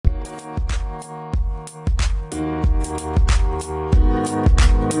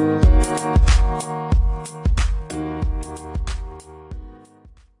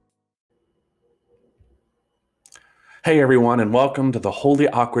Hey everyone, and welcome to the Holy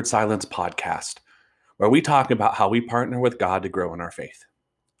Awkward Silence podcast, where we talk about how we partner with God to grow in our faith.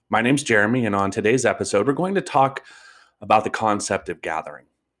 My name's Jeremy, and on today's episode, we're going to talk about the concept of gathering.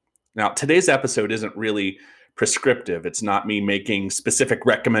 Now, today's episode isn't really prescriptive. It's not me making specific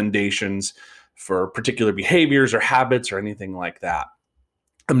recommendations for particular behaviors or habits or anything like that.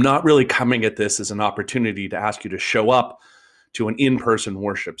 I'm not really coming at this as an opportunity to ask you to show up to an in-person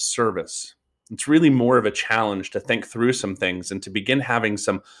worship service. It's really more of a challenge to think through some things and to begin having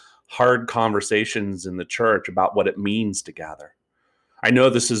some hard conversations in the church about what it means to gather. I know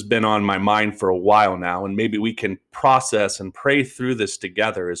this has been on my mind for a while now, and maybe we can process and pray through this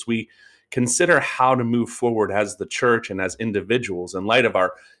together as we consider how to move forward as the church and as individuals in light of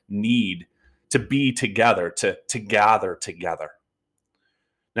our need to be together, to gather together.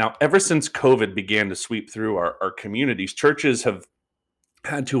 Now, ever since COVID began to sweep through our communities, churches have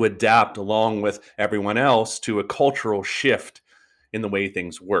had to adapt along with everyone else to a cultural shift in the way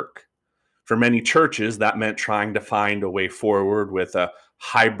things work. For many churches, that meant trying to find a way forward with a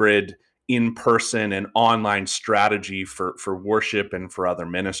hybrid in-person and online strategy for worship and for other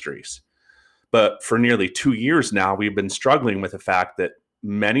ministries. But for nearly 2 years now, we've been struggling with the fact that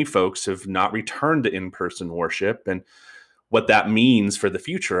many folks have not returned to in-person worship and what that means for the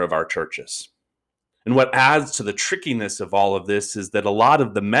future of our churches. And what adds to the trickiness of all of this is that a lot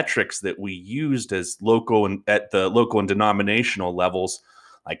of the metrics that we used as local and at the local and denominational levels,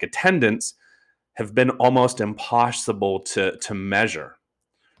 like attendance, have been almost impossible to measure.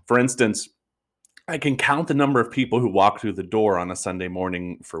 For instance, I can count the number of people who walk through the door on a Sunday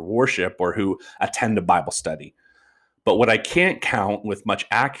morning for worship or who attend a Bible study. But what I can't count with much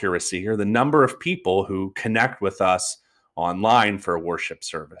accuracy are the number of people who connect with us online for a worship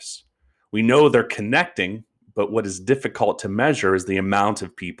service. We know they're connecting, but what is difficult to measure is the amount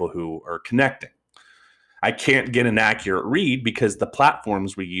of people who are connecting. I can't get an accurate read because the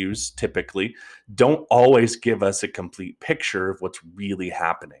platforms we use typically don't always give us a complete picture of what's really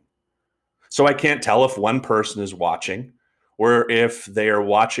happening. So I can't tell if one person is watching or if they are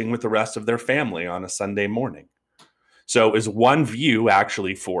watching with the rest of their family on a Sunday morning. So is one view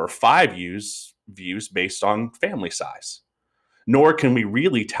actually 4 or 5 views based on family size? Nor can we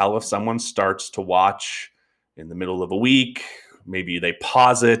really tell if someone starts to watch in the middle of a week, maybe they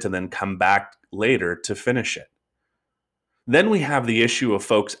pause it and then come back later to finish it. Then we have the issue of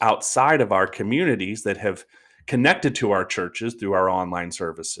folks outside of our communities that have connected to our churches through our online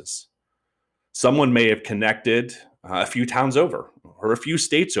services. Someone may have connected a few towns over, or a few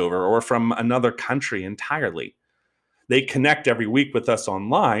states over, or from another country entirely. They connect every week with us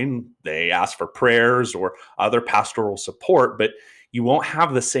online. They ask for prayers or other pastoral support, but you won't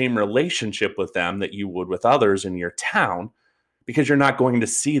have the same relationship with them that you would with others in your town because you're not going to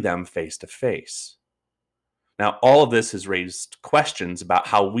see them face to face. Now, all of this has raised questions about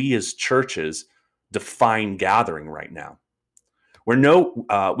how we as churches define gathering right now. We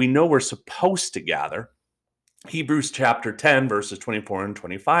know we're supposed to gather. Hebrews chapter 10, verses 24 and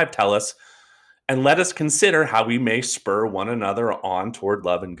 25 tell us, "And let us consider how we may spur one another on toward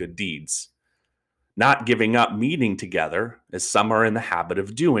love and good deeds, not giving up meeting together, as some are in the habit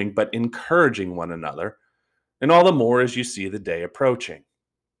of doing, but encouraging one another, and all the more as you see the day approaching."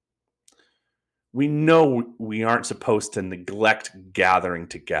 We know we aren't supposed to neglect gathering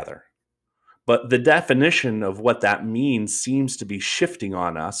together, but the definition of what that means seems to be shifting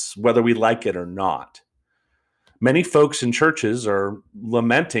on us, whether we like it or not. Many folks in churches are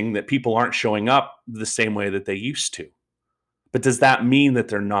lamenting that people aren't showing up the same way that they used to. But does that mean that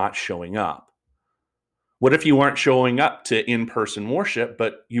they're not showing up? What if you aren't showing up to in-person worship,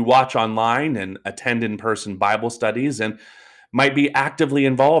 but you watch online and attend in-person Bible studies and might be actively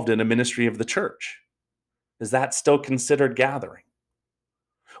involved in a ministry of the church? Is that still considered gathering?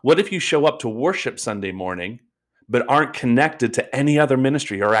 What if you show up to worship Sunday morning, but aren't connected to any other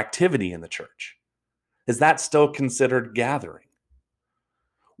ministry or activity in the church? Is that still considered gathering?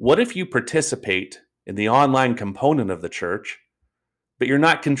 What if you participate in the online component of the church, but you're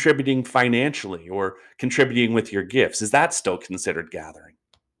not contributing financially or contributing with your gifts? Is that still considered gathering?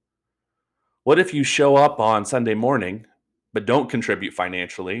 What if you show up on Sunday morning, but don't contribute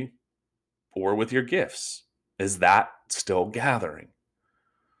financially or with your gifts? Is that still gathering?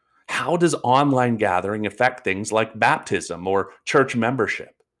 How does online gathering affect things like baptism or church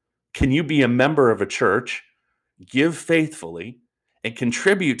membership? Can you be a member of a church, give faithfully, and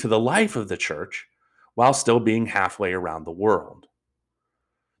contribute to the life of the church while still being halfway around the world?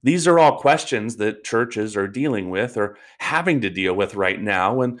 These are all questions that churches are dealing with or having to deal with right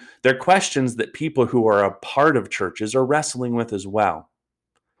now, and they're questions that people who are a part of churches are wrestling with as well.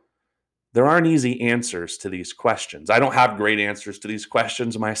 There aren't easy answers to these questions. I don't have great answers to these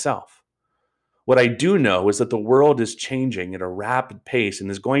questions myself. What I do know is that the world is changing at a rapid pace and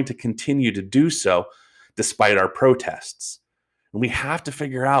is going to continue to do so despite our protests. And we have to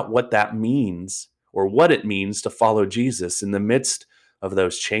figure out what that means or what it means to follow Jesus in the midst of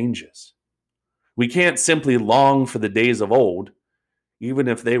those changes. We can't simply long for the days of old, even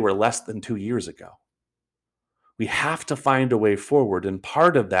if they were less than 2 years ago. We have to find a way forward, and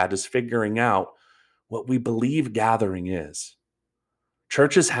part of that is figuring out what we believe gathering is.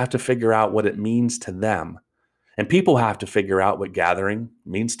 Churches have to figure out what it means to them, and people have to figure out what gathering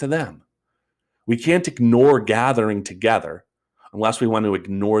means to them. We can't ignore gathering together unless we want to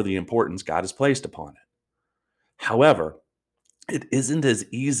ignore the importance God has placed upon it. However, it isn't as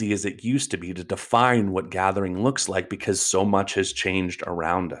easy as it used to be to define what gathering looks like because so much has changed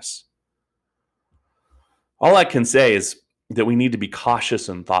around us. All I can say is that we need to be cautious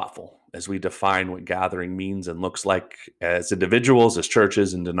and thoughtful as we define what gathering means and looks like as individuals, as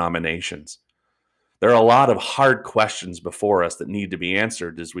churches, and denominations. There are a lot of hard questions before us that need to be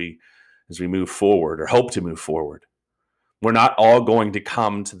answered as we move forward or hope to move forward. We're not all going to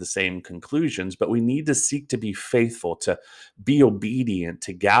come to the same conclusions, but we need to seek to be faithful, to be obedient,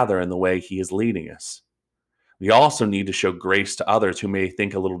 to gather in the way He is leading us. We also need to show grace to others who may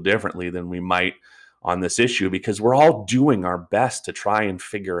think a little differently than we might on this issue, because we're all doing our best to try and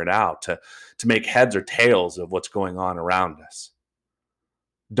figure it out, to make heads or tails of what's going on around us.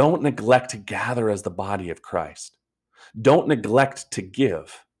 Don't neglect to gather as the body of Christ. Don't neglect to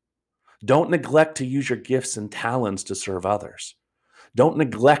give. Don't neglect to use your gifts and talents to serve others. Don't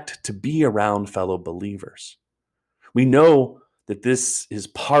neglect to be around fellow believers. We know that this is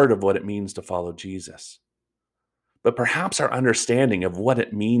part of what it means to follow Jesus. But perhaps our understanding of what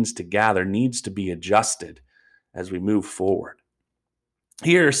it means to gather needs to be adjusted as we move forward.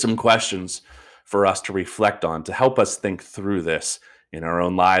 Here are some questions for us to reflect on to help us think through this in our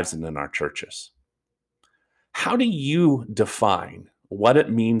own lives and in our churches. How do you define what it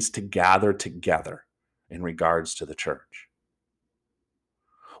means to gather together in regards to the church?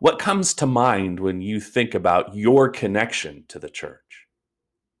 What comes to mind when you think about your connection to the church?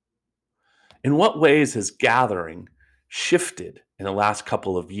 In what ways has gathering shifted in the last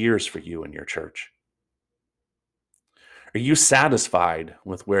couple of years for you and your church? Are you satisfied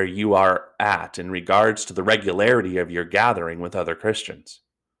with where you are at in regards to the regularity of your gathering with other Christians?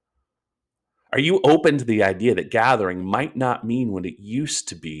 Are you open to the idea that gathering might not mean what it used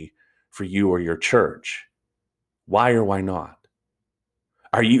to be for you or your church? Why or why not?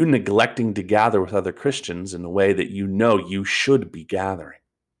 Are you neglecting to gather with other Christians in the way that you know you should be gathering?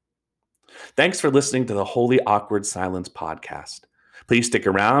 Thanks for listening to the Holy Awkward Silence podcast. Please stick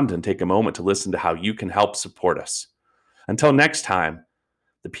around and take a moment to listen to how you can help support us. Until next time,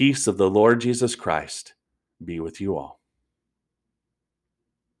 the peace of the Lord Jesus Christ be with you all.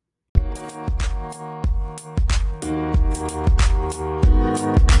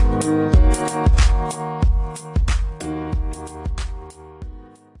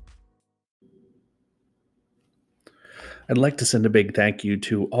 I'd like to send a big thank you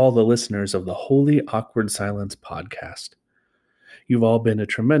to all the listeners of the Holy Awkward Silence podcast. You've all been a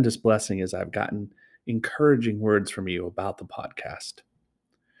tremendous blessing as I've gotten encouraging words from you about the podcast.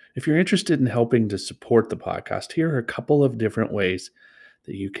 If you're interested in helping to support the podcast, here are a couple of different ways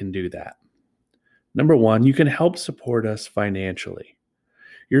that you can do that. Number one, you can help support us financially.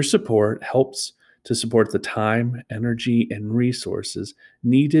 Your support helps to support the time, energy, and resources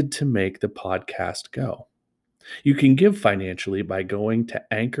needed to make the podcast go. You can give financially by going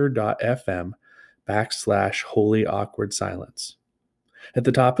to anchor.fm/Holy Awkward Silence. At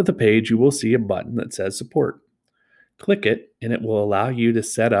the top of the page, you will see a button that says support. Click it, and it will allow you to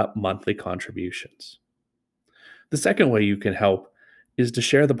set up monthly contributions. The second way you can help is to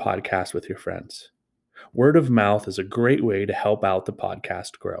share the podcast with your friends. Word of mouth is a great way to help out the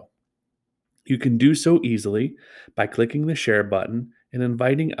podcast grow. You can do so easily by clicking the share button and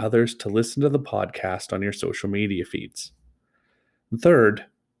inviting others to listen to the podcast on your social media feeds. Third,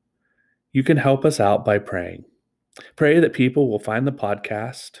 you can help us out by praying. Pray that people will find the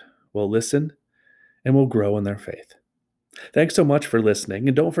podcast, will listen, and will grow in their faith. Thanks so much for listening,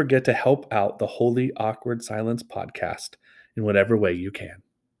 and don't forget to help out the Holy Awkward Silence podcast in whatever way you can.